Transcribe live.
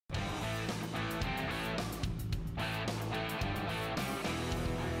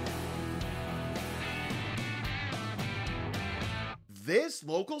This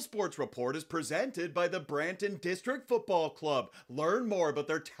local sports report is presented by the Brantford District Football Club. Learn more about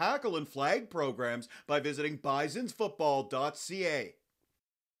their tackle and flag programs by visiting bisonsfootball.ca.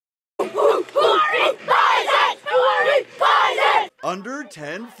 Under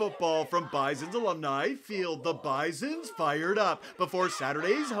 10 football from Bisons Alumni Field. The Bisons fired up before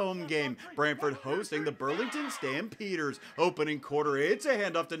Saturday's home game. Brantford hosting the Burlington Stampeders. Opening quarter, it's a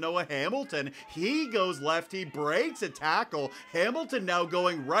handoff to Noah Hamilton. He goes left, he breaks a tackle. Hamilton now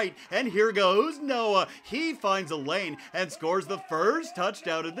going right, and here goes Noah. He finds a lane and scores the first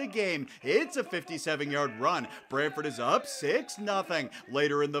touchdown of the game. It's a 57-yard run. Brantford is up 6-0.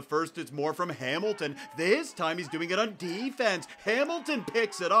 Later in the first, it's more from Hamilton. This time he's doing it on defense. Hamilton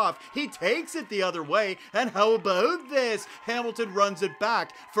picks it off. He takes it the other way. And how about this? Hamilton runs it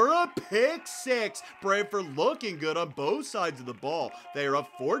back for a pick six. Brantford looking good on both sides of the ball. They are up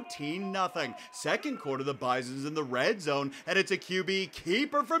 14-0. Second quarter, the Bisons in the red zone, and it's a QB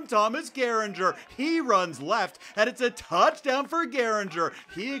keeper from Thomas Geringer. He runs left, and it's a touchdown for Geringer.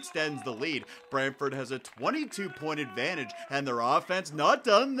 He extends the lead. Brantford has a 22-point advantage, and their offense not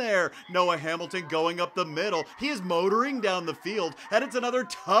done there. Noah Hamilton going up the middle. He is motoring down the field, and it's another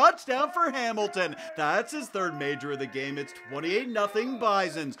touchdown for Hamilton. That's his third major of the game. It's 28-0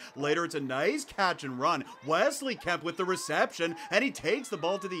 Bisons. Later, it's a nice catch and run. Wesley Kemp with the reception, and he takes the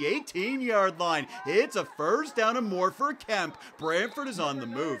ball to the 18-yard line. It's a first down and more for Kemp. Brantford is on the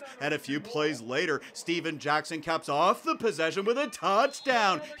move, and a few plays later, Steven Jackson caps off the possession with a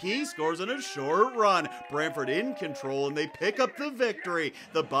touchdown. He scores on a short run. Brantford in control, and they pick up the victory.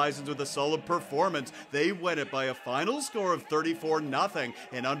 The Bisons with a solid performance. They win it by a final score of 34-0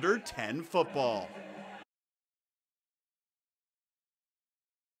 in under 10 football.